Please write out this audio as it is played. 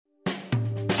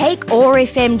Take OAR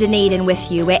FM Dunedin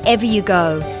with you wherever you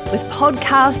go, with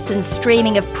podcasts and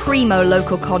streaming of primo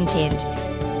local content.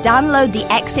 Download the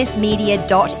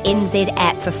accessmedia.nz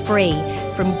app for free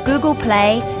from Google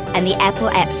Play and the Apple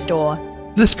App Store.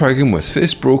 This program was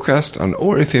first broadcast on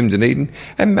OAR FM Dunedin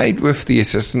and made with the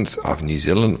assistance of New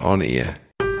Zealand On Air.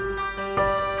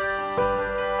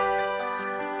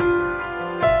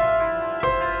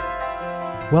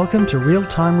 Welcome to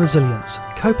Real-Time Resilience,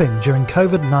 Coping During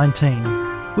COVID-19.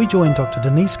 We join Dr.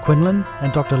 Denise Quinlan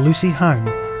and Dr. Lucy Hone,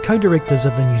 co-directors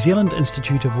of the New Zealand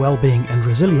Institute of Wellbeing and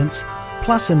Resilience,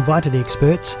 plus invited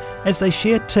experts as they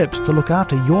share tips to look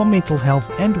after your mental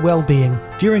health and well-being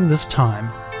during this time.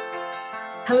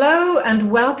 Hello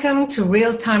and welcome to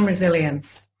Real-Time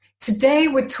Resilience. Today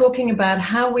we're talking about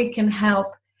how we can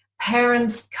help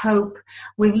parents cope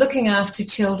with looking after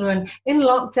children in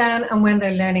lockdown and when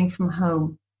they're learning from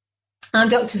home. I'm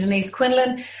Dr. Denise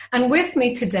Quinlan, and with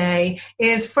me today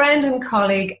is friend and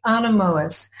colleague Anna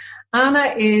Mowat.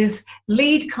 Anna is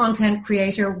lead content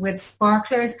creator with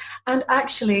Sparklers and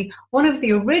actually one of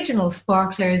the original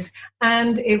Sparklers,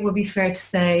 and it would be fair to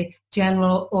say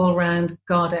general all-round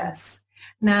goddess.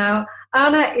 Now,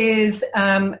 Anna is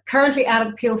currently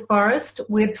at Peel Forest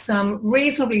with some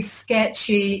reasonably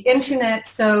sketchy internet,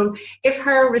 so if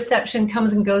her reception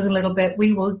comes and goes a little bit,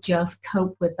 we will just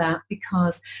cope with that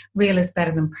because real is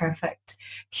better than perfect.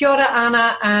 Kia ora,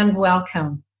 Anna, and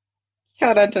welcome. Kia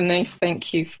ora, Denise.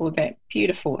 Thank you for that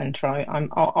beautiful intro.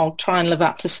 I'll try and live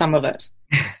up to some of it.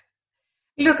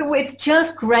 Look, it's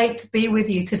just great to be with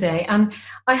you today. And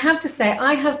I have to say,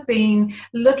 I have been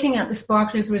looking at the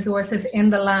Sparklers resources in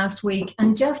the last week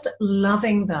and just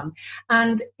loving them.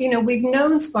 And, you know, we've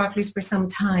known Sparklers for some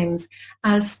time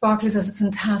as Sparklers as a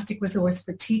fantastic resource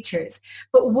for teachers.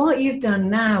 But what you've done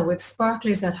now with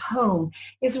Sparklers at Home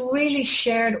is really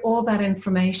shared all that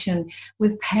information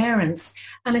with parents.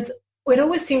 And it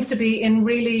always seems to be in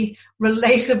really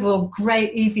relatable,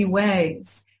 great, easy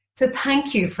ways. So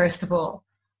thank you, first of all.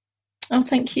 Oh,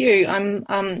 thank you. I'm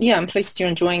pleased you're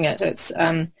enjoying it.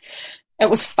 It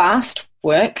was fast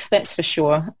work, that's for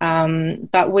sure.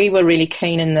 But we were really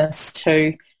keen in this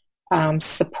to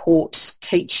support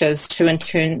teachers to in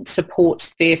turn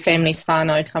support their families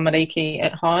whānau tamariki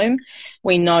at home.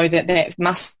 We know that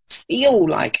must feel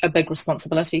like a big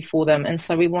responsibility for them, and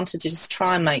so we wanted to just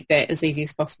try and make that as easy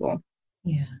as possible.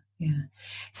 Yeah.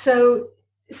 So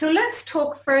let's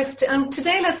talk first.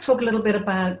 Today, let's talk a little bit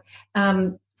about,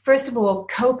 first of all,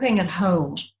 coping at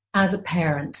home as a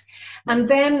parent, and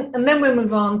then we'll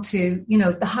move on to, you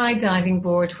know, the high diving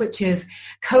board, which is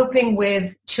coping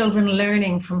with children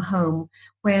learning from home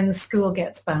when school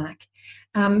gets back.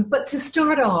 But to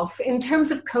start off, in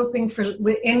terms of coping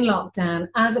in lockdown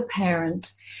as a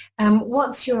parent,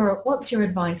 what's your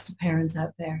advice to parents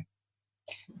out there?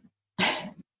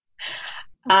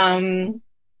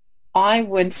 I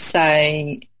would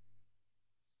say,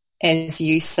 as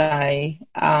you say,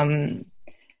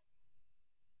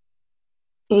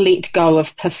 let go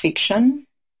of perfection.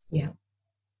 Yeah.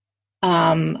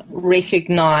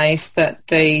 Recognise that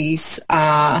these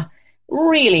are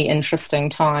really interesting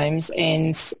times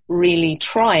and really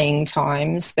trying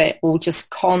times that will just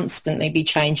constantly be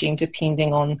changing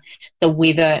depending on the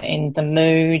weather and the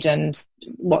mood and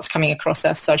what's coming across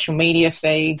our social media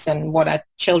feeds and what our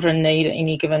children need at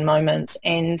any given moment.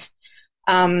 And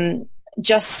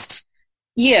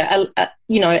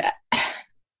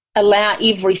allow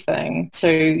everything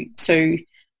to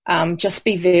just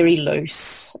be very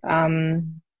loose.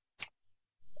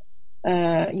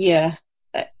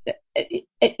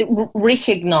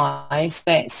 Recognise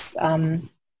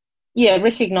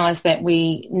that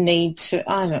we need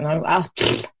to, I don't know.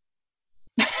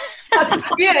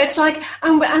 It's like,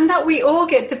 and that we all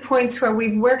get to points where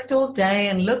we've worked all day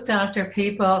and looked after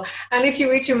people, and if you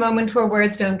reach a moment where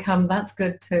words don't come, that's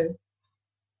good too.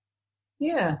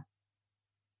 Yeah.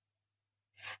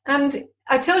 And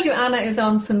I told you Anna is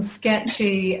on some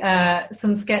sketchy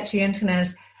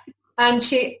internet,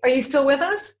 and are you still with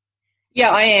us?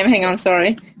 Yeah, I am. Hang on,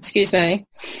 sorry. Excuse me.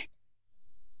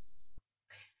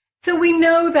 So we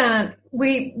know that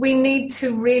we need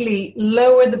to really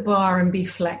lower the bar and be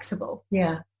flexible.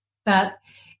 Yeah, that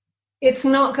it's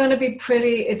not going to be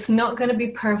pretty, it's not going to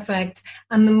be perfect,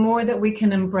 and the more that we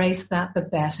can embrace that, the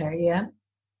better, yeah?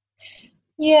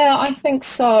 Yeah, I think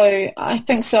so. I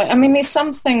mean, there's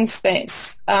some things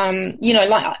that, I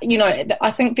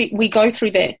think that we go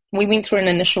through that. We went through an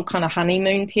initial kind of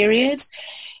honeymoon period.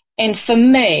 And for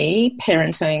me,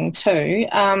 parenting too,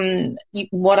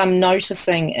 what I'm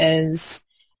noticing is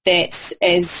that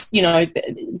as,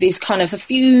 there's kind of a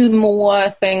few more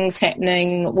things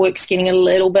happening, work's getting a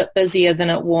little bit busier than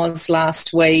it was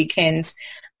last week, and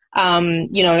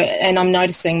and I'm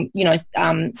noticing,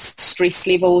 stress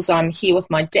levels. I'm here with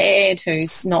my dad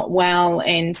who's not well,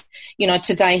 and,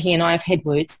 today he and I have had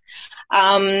words.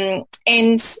 And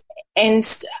we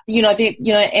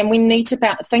need to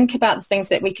think about the things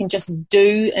that we can just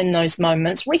do in those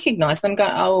moments, recognise them, go,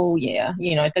 oh yeah,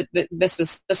 this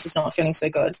is not feeling so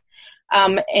good,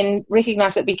 and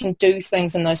recognise that we can do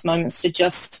things in those moments to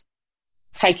just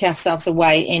take ourselves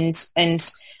away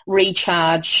and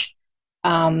recharge.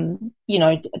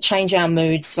 Change our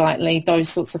mood slightly, those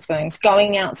sorts of things.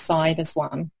 Going outside is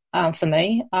one for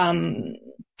me.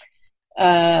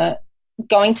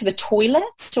 Going to the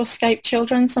toilet to escape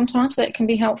children, sometimes that can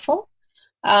be helpful.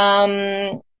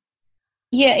 Any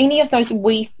of those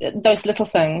little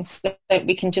things that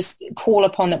we can just call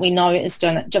upon, that we know is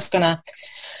just going to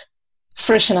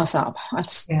freshen us up, I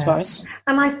suppose.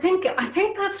 And I think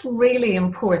that's really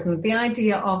important. The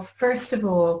idea of, first of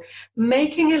all,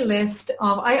 making a list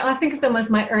of, I think of them as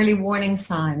my early warning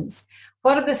signs.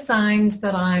 What are the signs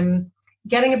that I'm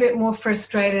getting a bit more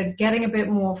frustrated, getting a bit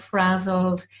more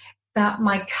frazzled, that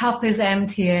my cup is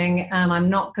emptying and I'm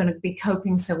not going to be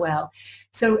coping so well?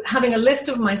 So having a list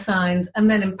of my signs,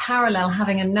 and then in parallel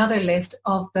having another list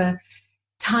of the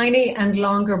tiny and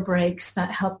longer breaks that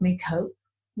help me cope.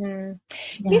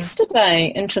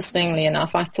 Yesterday, interestingly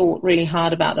enough, I thought really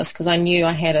hard about this because I knew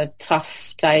I had a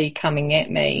tough day coming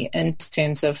at me in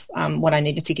terms of what I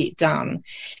needed to get done.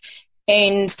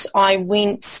 And I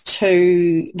went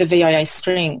to the via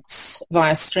Strengths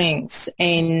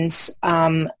and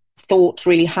thought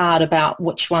really hard about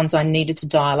which ones I needed to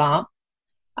dial up.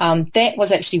 That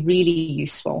was actually really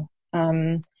useful.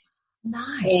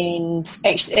 Nice. And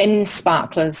actually in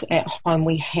Sparklers at home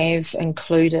we have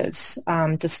included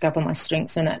Discover My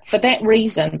Strengths in it for that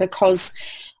reason, because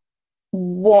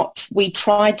what we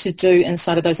tried to do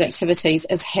inside of those activities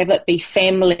is have it be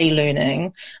family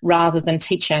learning rather than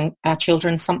teaching our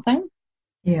children something.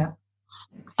 Yeah.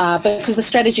 Because the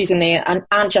strategies in there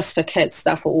aren't just for kids,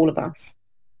 they're for all of us.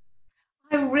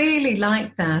 I really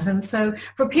like that. And so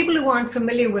for people who aren't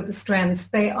familiar with the strengths,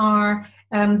 they are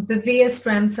the VIA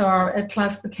strengths are a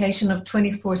classification of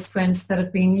 24 strengths that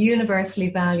have been universally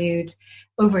valued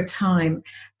over time.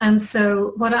 And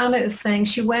so what Anna is saying,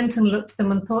 she went and looked at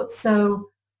them and thought,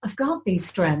 so I've got these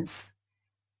strengths.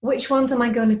 Which ones am I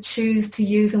going to choose to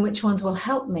use and which ones will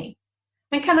help me?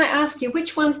 And can I ask you,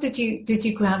 which ones did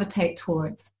you gravitate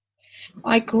towards?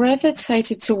 I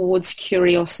gravitated towards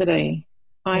curiosity.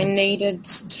 I needed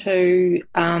to,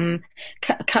 I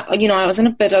was in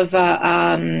a bit of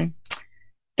an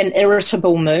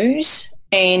irritable mood,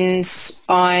 and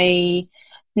I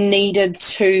needed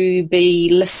to be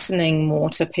listening more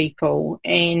to people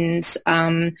and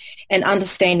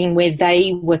understanding where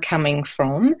they were coming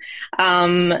from.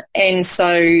 And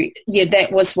so, that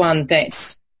was one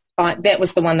that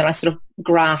was the one that I sort of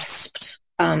grasped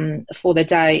for the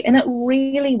day, and it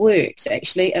really worked.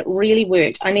 Actually, it really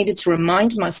worked. I needed to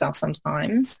remind myself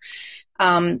sometimes,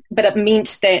 but it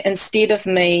meant that instead of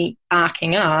me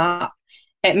arcing up,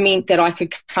 it meant that I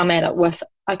could come at it with,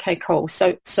 okay, cool.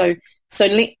 So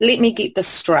let me get this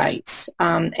straight,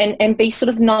 and be sort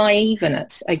of naive in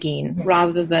it again,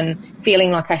 rather than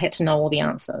feeling like I had to know all the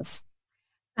answers.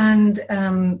 And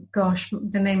gosh,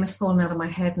 the name has fallen out of my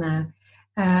head now.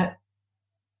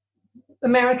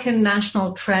 American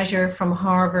national treasure from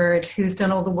Harvard, who's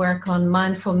done all the work on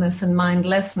mindfulness and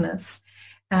mindlessness,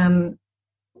 and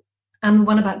the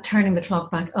one about turning the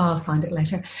clock back. Oh, I'll find it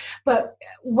later. But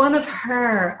one of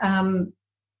her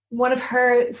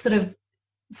sort of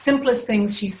simplest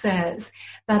things she says,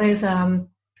 that is a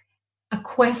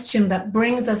question that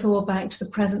brings us all back to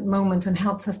the present moment and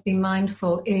helps us be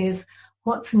mindful, is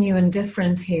what's new and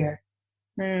different here?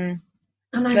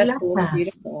 And I love that.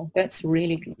 Beautiful. That's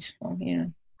really beautiful, yeah.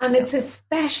 And it's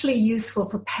especially useful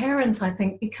for parents, I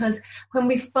think, because when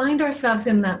we find ourselves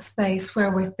in that space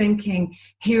where we're thinking,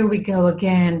 here we go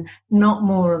again, not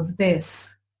more of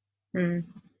this.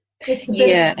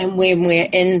 Yeah, and when we're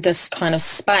in this kind of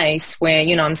space where,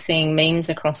 I'm seeing memes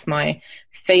across my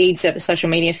feeds, at the social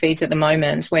media feeds at the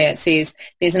moment, where it says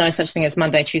there's no such thing as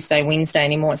Monday, Tuesday, Wednesday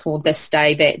anymore. It's all this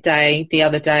day, that day, the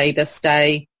other day, this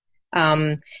day.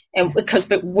 And because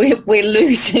we're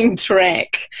losing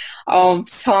track of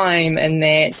time in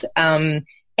that, and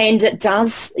it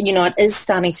does, it is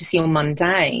starting to feel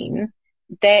mundane.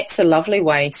 That's a lovely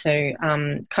way to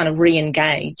kind of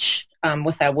re-engage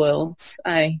with our worlds.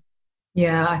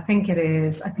 Yeah, I think it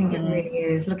is. I think it really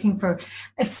is. Looking for,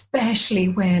 especially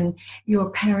when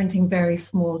you're parenting very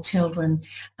small children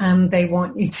and they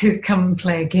want you to come and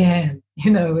play again.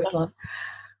 It's like,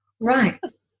 right.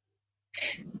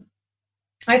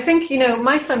 I think,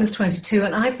 my son is 22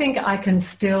 and I think I can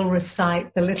still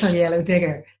recite The Little Yellow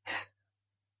Digger.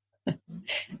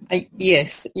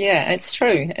 Yes, yeah, it's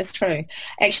true. It's true.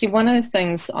 Actually, one of the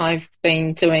things I've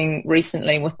been doing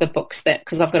recently with the books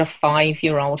because I've got a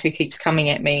 5-year-old who keeps coming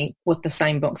at me with the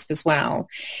same books as well.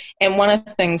 And one of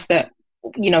the things that,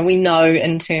 we know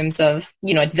in terms of,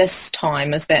 this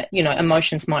time is that,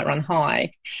 emotions might run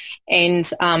high. And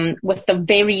with the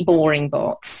very boring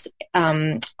books,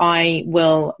 I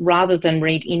will, rather than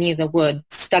read any of the words,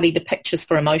 study the pictures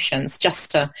for emotions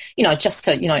just to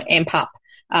amp up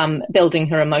building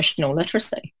her emotional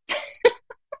literacy.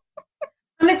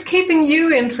 And it's keeping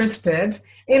you interested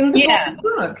in the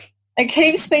book. It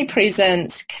keeps me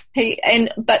present.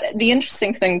 But the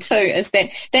interesting thing too is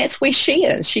that that's where she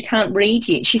is. She can't read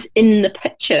yet. She's in the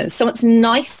pictures. So it's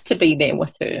nice to be there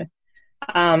with her.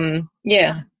 So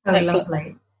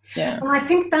lovely. Yeah. Well, I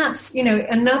think that's,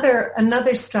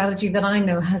 another strategy that I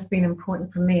know has been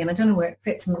important for me, and I don't know where it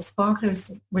fits in the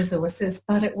Sparklers resources,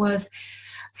 but it was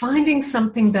finding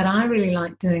something that I really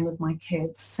like doing with my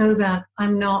kids so that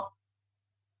I'm not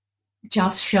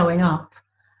just showing up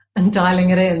and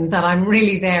dialing it in, that I'm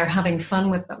really there having fun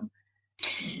with them.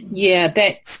 Yeah,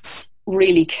 that's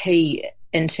really key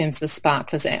in terms of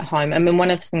Sparklers at home. I mean,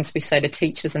 one of the things we say to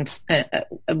teachers and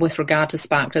with regard to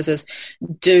Sparklers is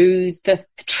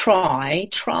try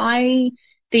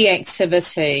the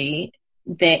activity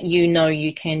that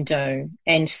you can do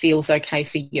and feels okay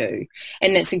for you.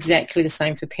 And that's exactly the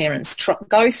same for parents. Try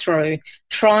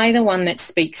the one that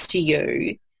speaks to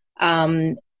you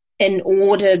in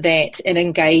order that it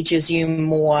engages you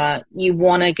more. You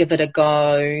want to give it a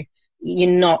go.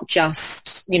 You're not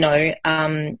just, you're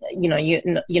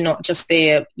not just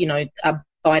there,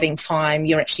 biding time.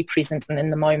 You're actually present and in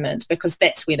the moment, because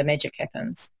that's where the magic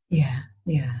happens. Yeah,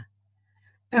 yeah.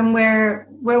 And where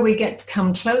we get to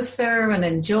come closer and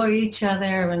enjoy each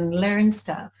other and learn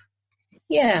stuff.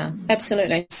 Yeah,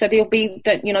 absolutely. So there'll be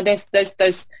that, there's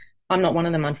those, I'm not one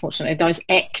of them, unfortunately, those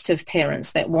active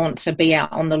parents that want to be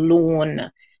out on the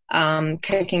lawn,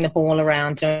 kicking the ball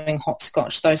around, doing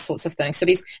hopscotch, those sorts of things. So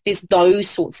there's those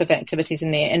sorts of activities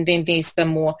in there. And then there's the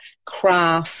more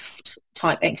craft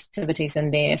type activities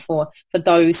in there for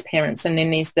those parents. And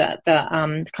then there's the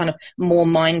kind of more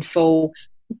mindful,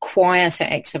 quieter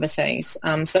activities.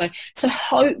 So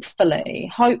hopefully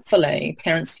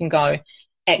parents can go,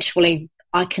 actually,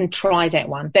 I can try that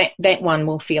one. That one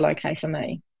will feel okay for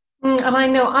me. And I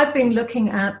know I've been looking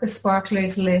at the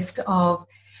Sparklers list of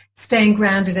staying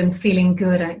grounded and feeling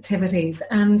good activities.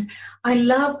 And I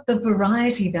love the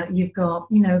variety that you've got.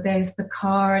 There's the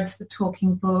cards, the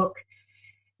talking book,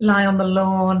 lie on the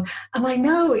lawn. And I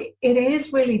know it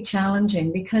is really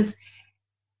challenging because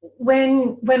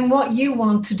when what you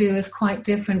want to do is quite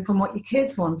different from what your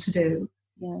kids want to do,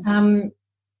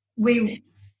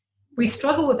 we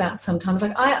struggle with that sometimes.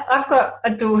 Like I've got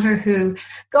a daughter who,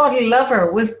 God love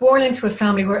her, was born into a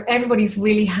family where everybody's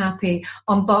really happy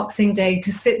on Boxing Day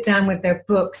to sit down with their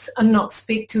books and not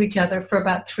speak to each other for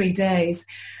about 3 days.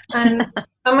 And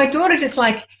my daughter just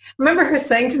remember her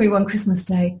saying to me one Christmas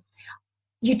Day,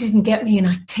 "You didn't get me an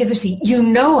activity.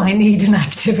 I need an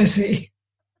activity."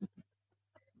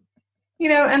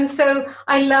 And so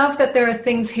I love that there are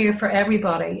things here for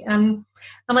everybody. And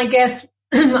I guess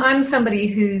I'm somebody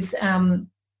who's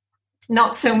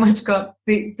not so much got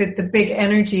the big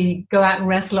energy, go out and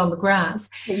wrestle on the grass.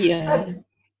 Yeah.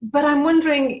 But I'm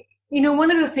wondering,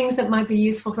 one of the things that might be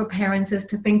useful for parents is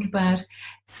to think about,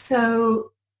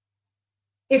 so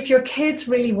if your kids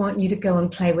really want you to go and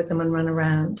play with them and run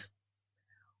around,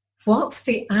 what's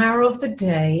the hour of the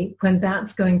day when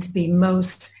that's going to be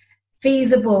most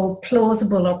feasible,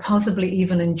 plausible, or possibly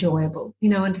even enjoyable,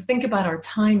 and to think about our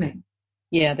timing.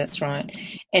 Yeah, that's right.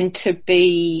 And to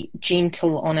be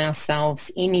gentle on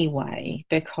ourselves anyway,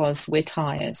 because we're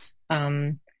tired.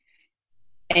 And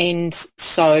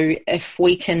so if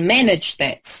we can manage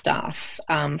that stuff,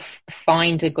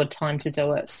 find a good time to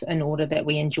do it in order that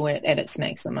we enjoy it at its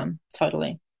maximum.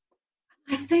 Totally.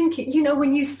 I think,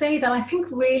 when you say that, I think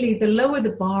really the lower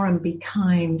the bar and be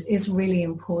kind is really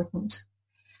important.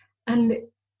 And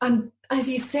as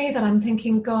you say that, I'm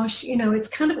thinking, gosh, it's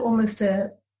kind of almost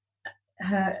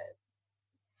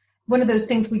one of those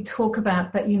things we talk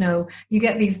about that, you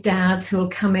get these dads who will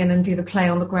come in and do the play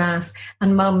on the grass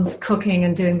and mum's cooking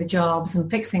and doing the jobs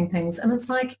and fixing things. And it's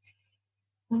like,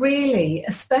 really,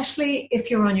 especially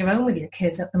if you're on your own with your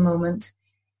kids at the moment,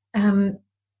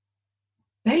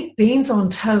 baked beans on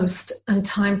toast and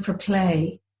time for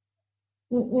play.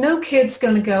 No kid's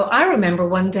going to go, I remember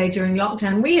one day during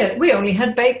lockdown, we only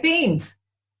had baked beans.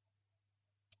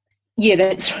 Yeah,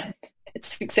 that's right.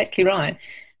 That's exactly right.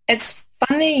 It's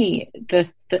funny,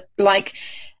 like,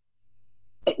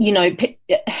 you know,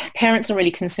 parents are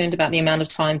really concerned about the amount of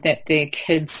time that their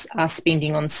kids are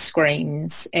spending on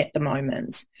screens at the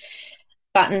moment.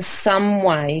 But in some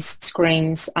ways,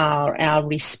 screens are our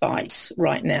respite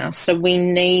right now. So we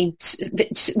need to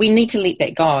let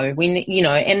that go.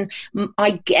 And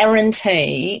I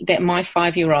guarantee that my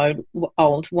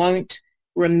 5-year-old won't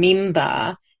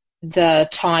remember the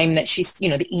time that she's,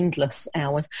 the endless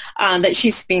hours that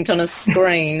she's spent on a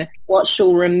screen. What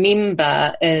she'll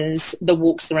remember is the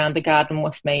walks around the garden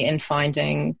with me and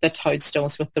finding the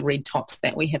toadstools with the red tops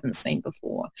that we haven't seen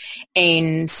before,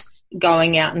 and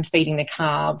going out and feeding the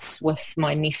calves with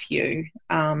my nephew.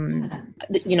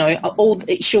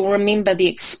 She'll remember the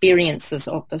experiences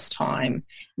of this time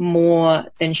more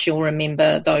than she'll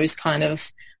remember those kind of,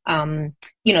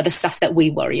 the stuff that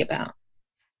we worry about.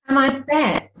 And I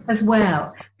bet as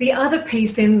well, the other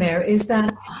piece in there is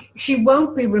that she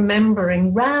won't be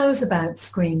remembering rows about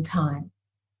screen time.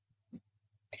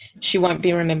 She won't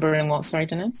be remembering what? Sorry,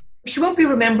 Denise? She won't be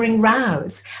remembering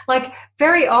rows. Like,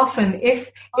 very often,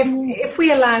 if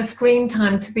we allow screen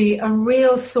time to be a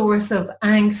real source of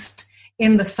angst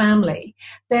in the family,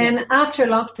 then after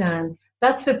lockdown,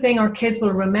 that's the thing our kids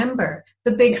will remember,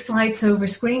 the big fights over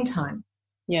screen time.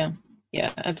 Yeah,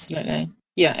 absolutely.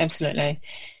 Yeah, absolutely.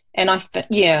 And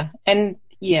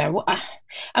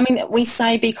we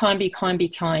say be kind, be kind, be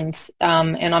kind,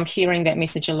 and I'm hearing that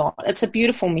message a lot. It's a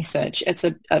beautiful message. It's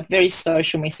a very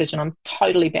social message, and I'm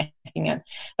totally backing it.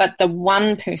 But the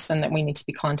one person that we need to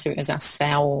be kind to is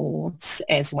ourselves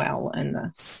as well in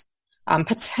this,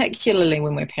 particularly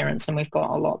when we're parents and we've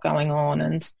got a lot going on,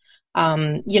 and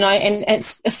and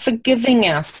it's forgiving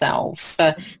ourselves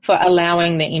for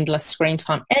allowing the endless screen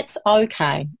time. It's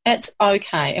okay.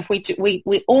 If we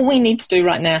all we need to do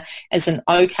right now is an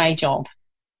okay job.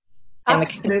 And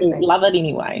Absolutely. the kids will love it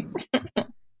anyway.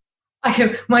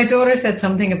 My daughter said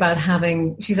something about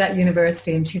she's at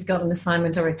university and she's got an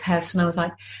assignment or a test, and I was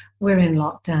like, we're in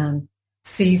lockdown.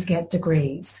 C's get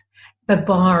degrees. The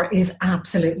bar is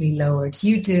absolutely lowered.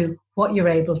 You do what you're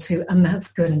able to, and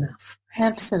that's good enough.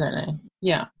 Absolutely.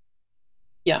 Yeah,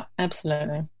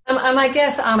 absolutely. And I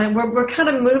guess, Anna, we're kind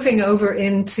of moving over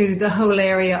into the whole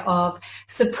area of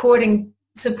supporting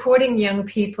young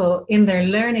people in their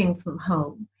learning from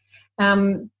home.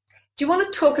 Do you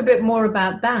want to talk a bit more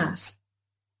about that?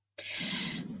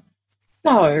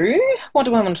 So, what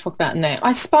do I want to talk about now?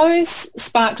 I suppose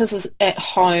Sparklers at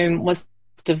Home was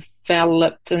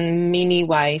developed in many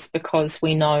ways because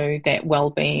we know that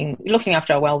looking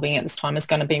after our well-being at this time is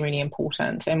going to be really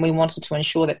important, and we wanted to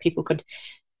ensure that people could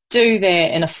do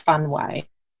that in a fun way.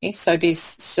 So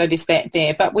there's that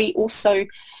there, but we also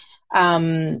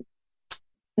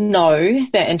know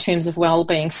that in terms of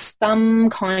well-being, some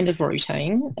kind of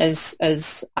routine is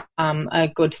a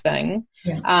good thing.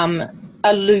 Yeah.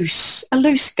 A loose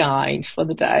guide for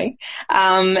the day.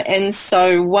 And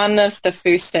so one of the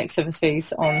first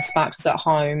activities on Sparklers at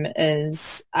Home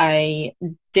is a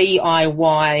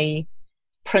DIY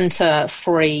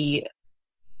printer-free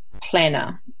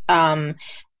planner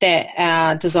that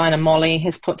our designer Molly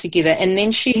has put together, and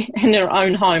then she, in her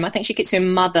own home, I think she gets her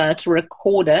mother to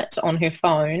record it on her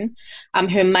phone,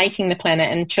 her making the planner,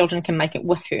 and children can make it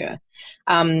with her.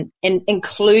 And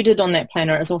included on that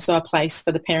planner is also a place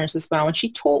for the parents as well. And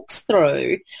she talks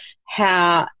through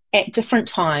how at different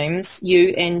times you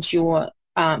and your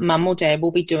mum or dad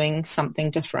will be doing something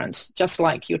different. Just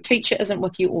like your teacher isn't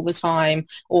with you all the time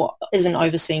or isn't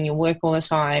overseeing your work all the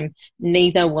time,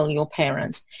 neither will your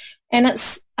parent. And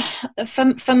it's,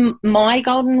 for my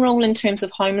golden rule in terms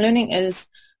of home learning is,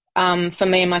 for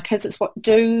me and my kids, it's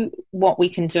do what we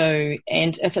can do.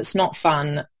 And if it's not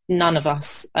fun, none of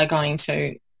us are going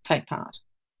to take part.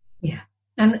 Yeah.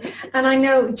 And I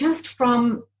know just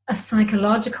from a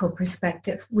psychological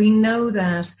perspective, we know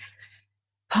that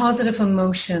positive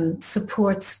emotion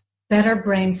supports better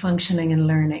brain functioning and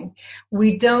learning.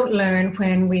 We don't learn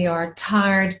when we are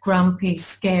tired, grumpy,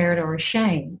 scared, or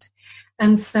ashamed.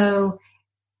 And so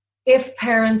if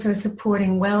parents are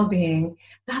supporting well-being,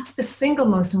 that's the single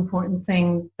most important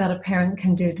thing that a parent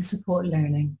can do to support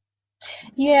learning.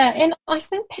 Yeah, and I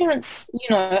think parents,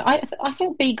 I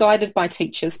think be guided by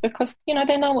teachers because,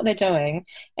 they know what they're doing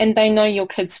and they know your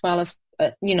kids well as,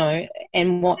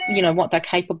 and what they're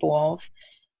capable of.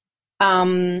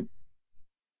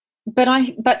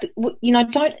 But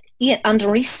don't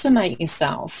underestimate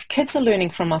yourself. Kids are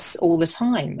learning from us all the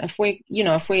time. If we're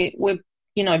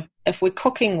if we're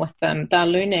cooking with them, they're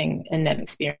learning in that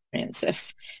experience.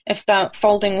 If they're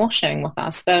folding washing with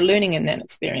us, they're learning in that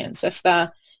experience. If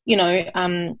they're,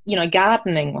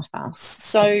 gardening with us.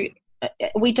 So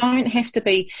we don't have to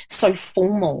be so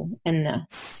formal in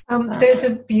this. There's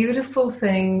a beautiful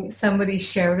thing somebody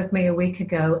shared with me a week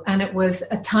ago, and it was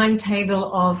a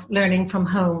timetable of learning from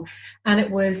home. And it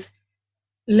was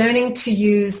learning to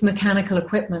use mechanical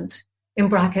equipment, in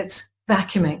brackets,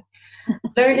 vacuuming.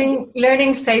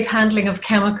 learning safe handling of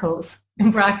chemicals,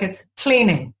 in brackets,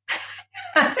 cleaning.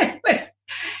 It was,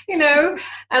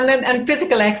 and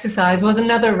physical exercise was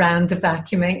another round of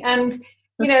vacuuming. And,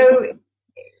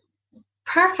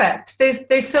 perfect.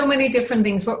 There's so many different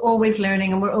things. We're always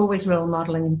learning, and we're always role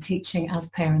modeling and teaching as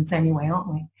parents anyway,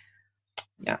 aren't we?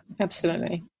 Yeah,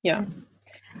 absolutely. Yeah.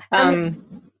 Go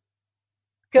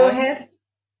ahead.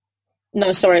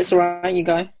 No, sorry, it's all right. You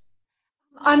go.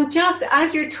 I'm just,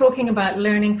 as you're talking about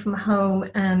learning from home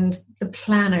and the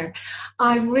planner,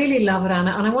 I really love it,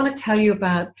 Anna, and I want to tell you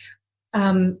about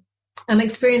an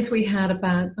experience we had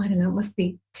about, I don't know, it must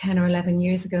be 10 or 11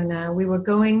 years ago now. We were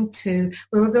going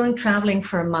traveling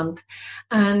for a month,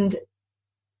 and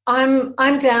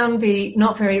I'm down the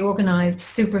not very organized,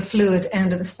 super fluid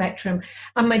end of the spectrum,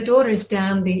 and my daughter's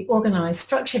down the organized,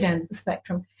 structured end of the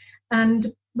spectrum. And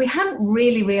we hadn't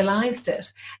really realized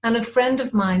it. And a friend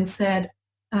of mine said,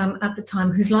 at the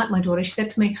time, who's like my daughter, she said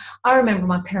to me, I remember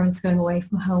my parents going away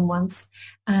from home once,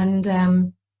 and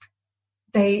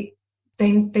they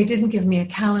didn't give me a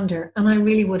calendar, and I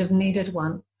really would have needed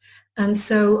one. And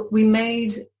so we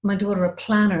made my daughter a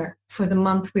planner for the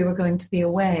month we were going to be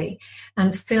away,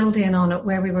 and filled in on it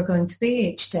where we were going to be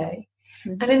each day.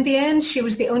 Mm-hmm. And in the end, she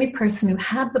was the only person who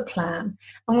had the plan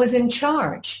and was in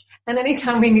charge. And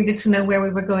anytime we needed to know where we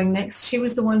were going next, she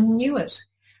was the one who knew it.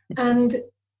 And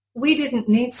we didn't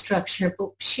need structure, but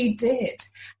she did.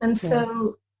 And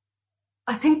so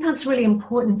I think that's really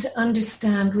important to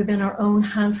understand within our own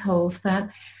households, that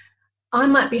I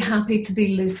might be happy to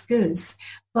be loose goose,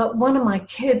 but one of my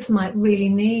kids might really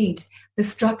need the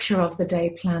structure of the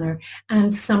day planner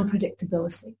and some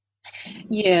predictability.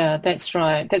 Yeah, that's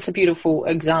right. That's a beautiful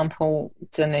example,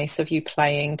 Denise, of you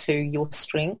playing to your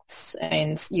strengths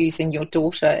and using your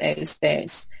daughter as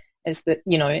the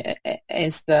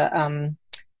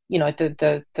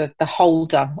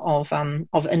holder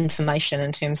of information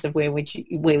in terms of where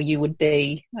you would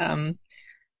be. And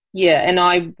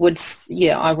I would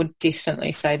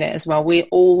definitely say that as well. We're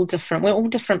all different. We're all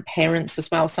different parents as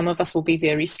well. Some of us will be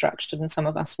very structured and some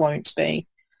of us won't be.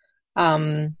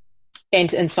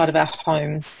 And inside of our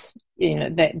homes,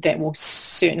 that will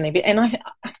certainly be. And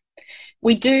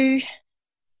we do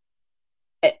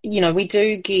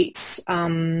get, I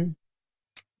know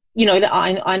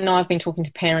I've been talking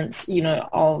to parents,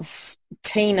 of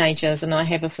teenagers, and I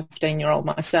have a 15-year-old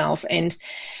myself, and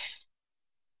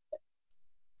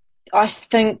I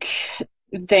think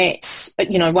that,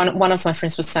 one of my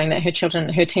friends was saying that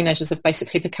her teenagers have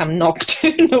basically become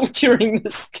nocturnal during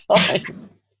this time.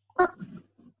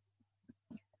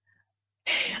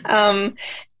 But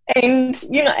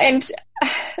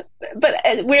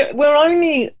it's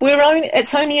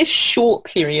only a short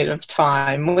period of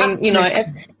time when,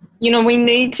 we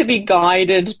need to be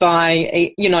guided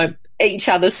by, each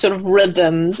other's sort of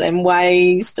rhythms and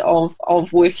ways of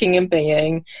working and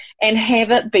being, and have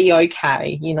it be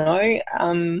okay,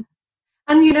 And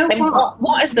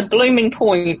what is the blooming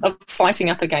point of fighting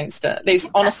up against it?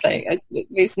 There's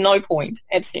no point,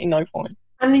 absolutely no point.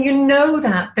 And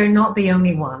that they're not the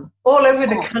only one. All over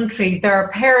the country, there are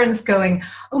parents going,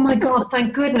 oh my God,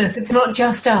 thank goodness, it's not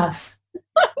just us.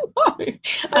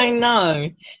 I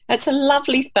know. It's a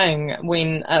lovely thing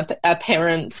when a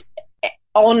parent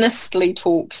honestly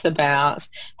talks about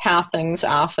how things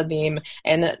are for them,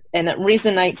 and it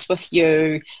resonates with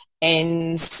you,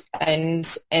 and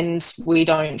we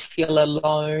don't feel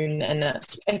alone in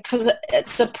it, because it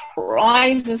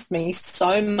surprises me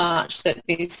so much that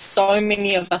there's so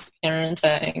many of us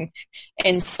parenting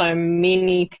and so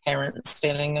many parents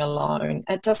feeling alone.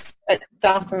 It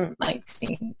doesn't make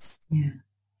sense. Yeah.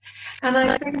 And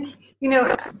I think,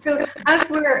 so as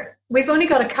we've only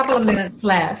got a couple of minutes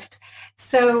left,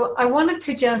 so I wanted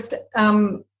to just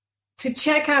to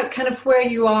check out kind of where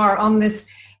you are on this.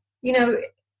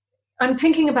 I'm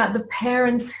thinking about the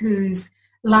parents whose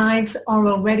lives are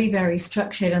already very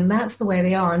structured, and that's the way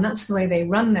they are, and that's the way they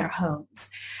run their homes,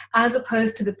 as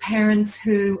opposed to the parents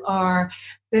who are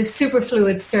the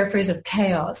superfluid surfers of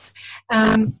chaos.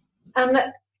 And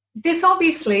this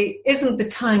obviously isn't the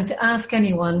time to ask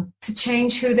anyone to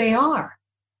change who they are.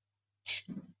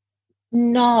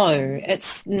 No,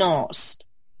 it's not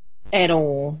at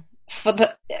all.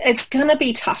 it's going to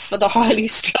be tough for the highly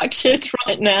structured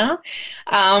right now,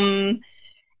 and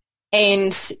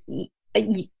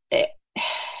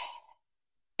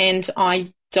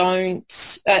I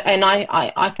don't, and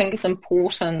I think it's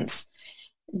important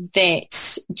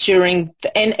that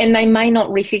and they may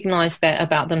not recognise that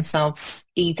about themselves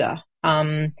either.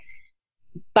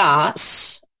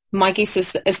 But my guess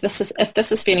is that if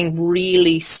this is feeling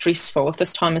really stressful, if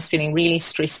this time is feeling really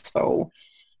stressful,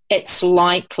 it's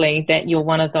likely that you're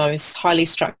one of those highly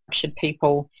structured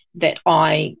people that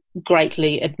I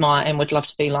greatly admire and would love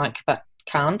to be like, but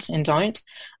can't and don't.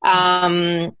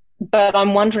 But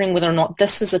I'm wondering whether or not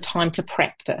this is a time to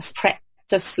practice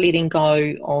letting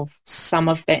go of some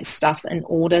of that stuff in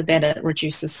order that it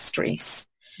reduces stress.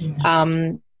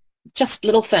 Mm-hmm. Just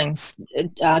little things,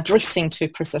 dressing to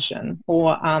precision,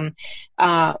 or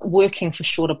working for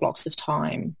shorter blocks of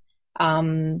time,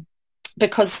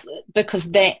 because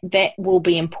that will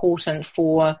be important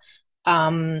for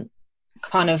kind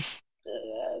of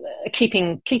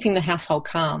keeping the household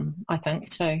calm, I think,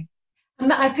 too.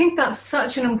 And I think that's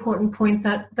such an important point,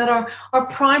 that our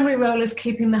primary role is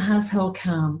keeping the household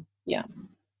calm. Yeah.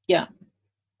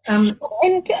 And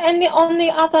on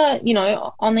the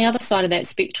other side of that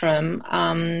spectrum,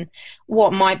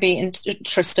 what might be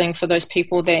interesting for those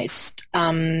people that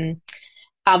are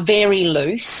very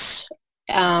loose,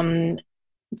 that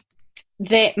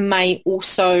may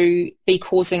also be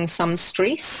causing some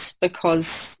stress,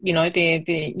 because it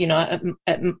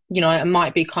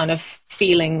might be kind of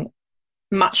feeling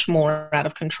much more out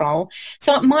of control.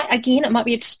 So it might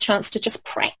be a chance to just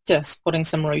practice putting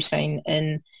some routine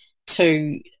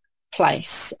into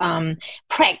place.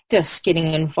 Practice getting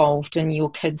involved in your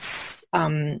kids'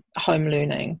 home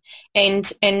learning, and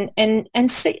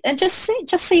just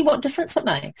see what difference it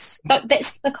makes.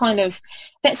 That's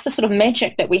the sort of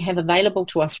magic that we have available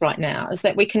to us right now, is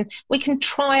that we can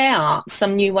try out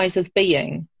some new ways of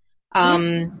being,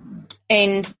 and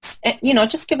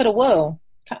just give it a whirl.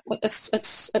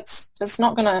 It's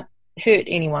not going to hurt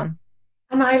anyone.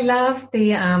 And I love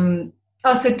the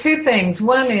so two things.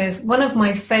 One is, one of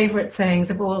my favorite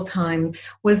sayings of all time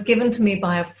was given to me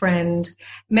by a friend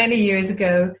many years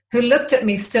ago, who looked at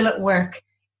me still at work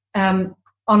on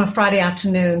a Friday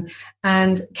afternoon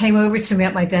and came over to me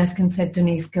at my desk and said,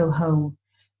 "Denise, go home.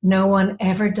 No one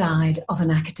ever died of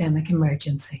an academic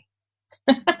emergency."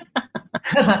 And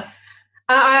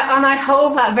I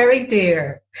hold that very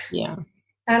dear. Yeah.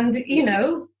 And,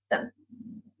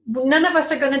 none of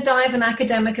us are going to die of an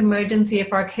academic emergency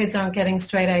if our kids aren't getting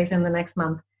straight A's in the next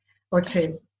month or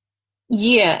two.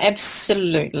 Yeah,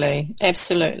 absolutely.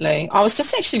 Absolutely. I was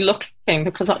just actually looking,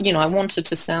 because, I wanted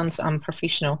to sound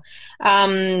professional, at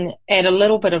a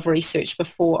little bit of research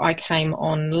before I came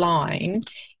online.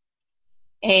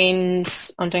 And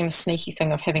I'm doing the sneaky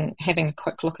thing of having a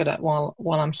quick look at it while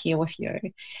I'm here with you.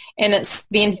 And it's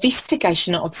the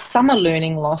investigation of summer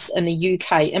learning loss in the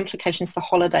UK, implications for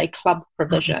holiday club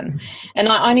provision. And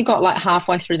I only got like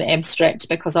halfway through the abstract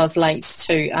because I was late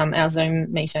to our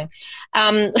Zoom meeting,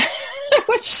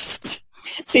 which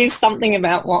says something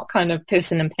about what kind of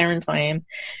person and parent I am.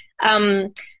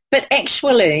 But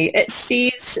actually it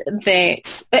says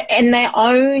that, and they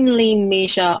only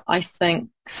measure, I think,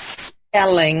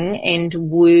 spelling and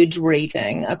word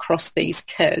reading across these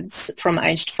kids from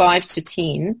aged 5 to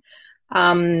 10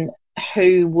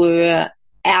 who were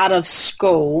out of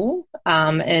school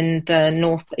in the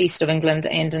northeast of England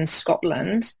and in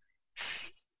Scotland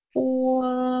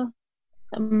for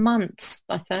months,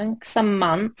 I think, some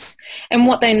months. And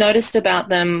what they noticed about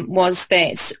them was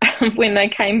that when they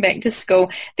came back to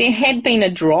school, there had been a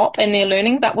drop in their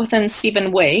learning, but within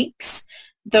 7 weeks,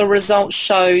 the result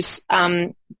shows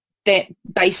that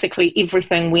basically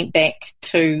everything went back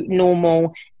to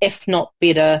normal, if not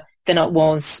better than it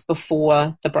was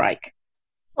before the break.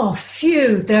 Oh,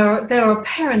 phew. There are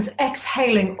parents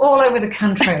exhaling all over the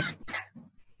country.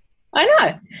 I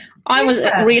know. I was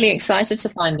really excited to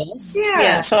find this.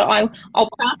 Yeah. So I'll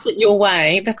pass it your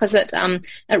way, because it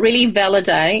really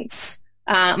validates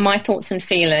my thoughts and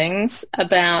feelings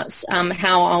about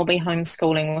how I'll be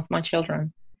homeschooling with my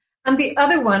children. And the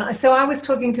other one, so I was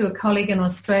talking to a colleague in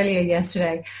Australia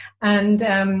yesterday, and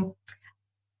they're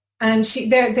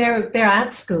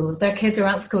at school. Their kids are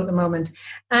at school at the moment.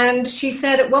 And she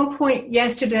said at one point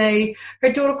yesterday,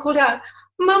 her daughter called out,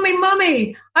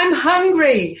 "Mummy, I'm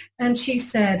hungry." And she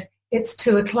said, "It's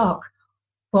 2:00.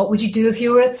 What would you do if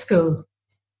you were at school?"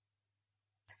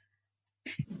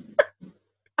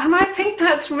 And I think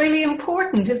that's really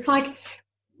important. It's like,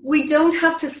 we don't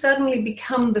have to suddenly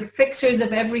become the fixers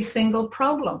of every single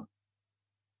problem.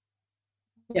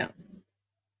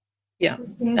 Yeah,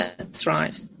 that's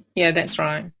right. Yeah, that's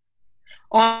right.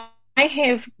 I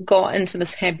have got into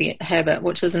this habit,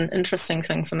 which is an interesting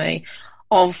thing for me,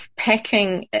 of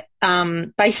packing.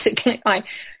 Basically,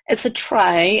 it's a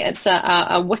tray. It's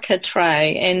a wicker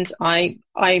tray, and I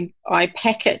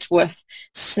pack it with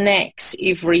snacks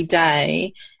every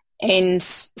day, and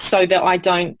so that I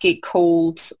don't get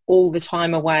called all the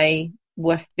time away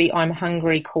with the "I'm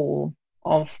hungry" call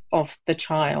of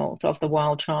the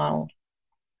wild child.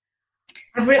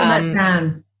 I've written that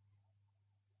down.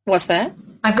 What's that?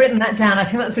 I've written that down. I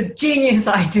think that's a genius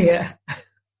idea.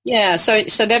 Yeah, so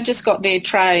they've just got their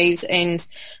trays, and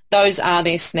those are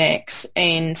their snacks,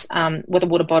 and with a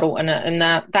water bottle in it, and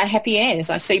they're happy as.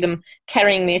 I see them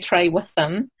carrying their tray with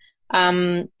them.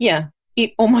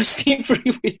 Almost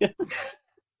everywhere.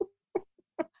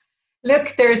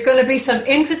 Look, there's going to be some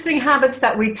interesting habits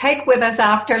that we take with us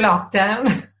after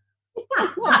lockdown.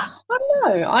 I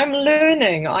know. I'm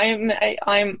learning.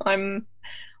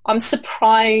 I'm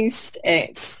surprised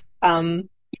at. I'm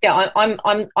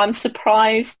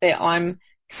surprised that I'm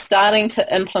starting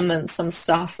to implement some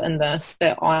stuff in this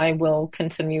that I will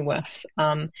continue with,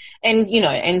 and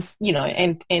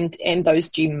those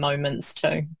gym moments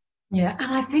too. Yeah,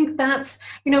 and I think that's,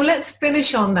 let's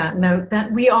finish on that note that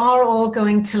we are all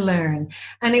going to learn.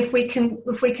 And if we can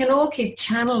all keep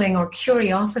channeling our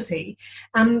curiosity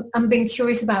and being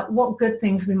curious about what good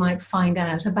things we might find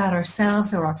out about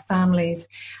ourselves or our families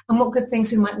and what good things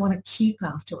we might want to keep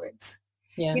afterwards.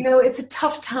 Yeah. It's a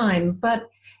tough time, but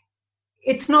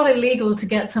it's not illegal to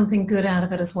get something good out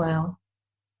of it as well.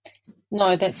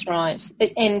 No, that's right.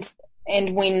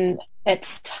 And when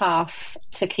it's tough,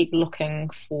 to keep looking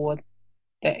for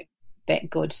that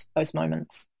good, those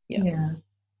moments.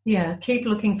 Yeah, keep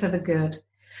looking for the good.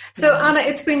 So Anna,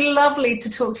 it's been lovely to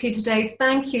talk to you today.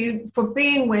 Thank you for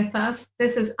being with us.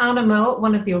 This is Anna Mowat,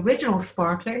 one of the original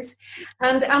Sparklers.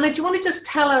 And Anna, do you want to just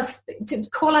tell us, to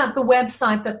call out the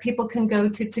website that people can go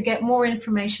to get more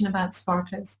information about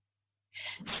Sparklers?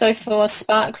 So for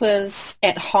Sparklers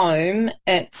at home,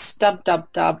 it's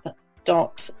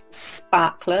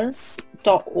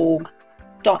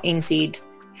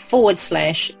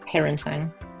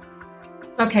www.sparklers.org.nz/parenting.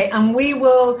 Okay, and we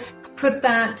will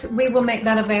make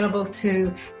that available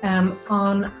to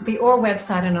on the OR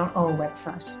website and our OR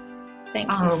website. Thank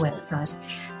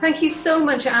you so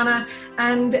much, Anna.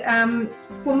 And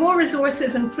for more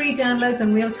resources and free downloads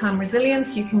on real-time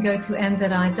resilience, you can go to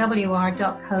nziwr.co.nz,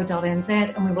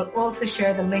 and we will also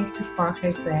share the link to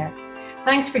Sparklers there.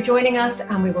 Thanks for joining us,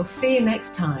 and we will see you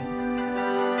next time.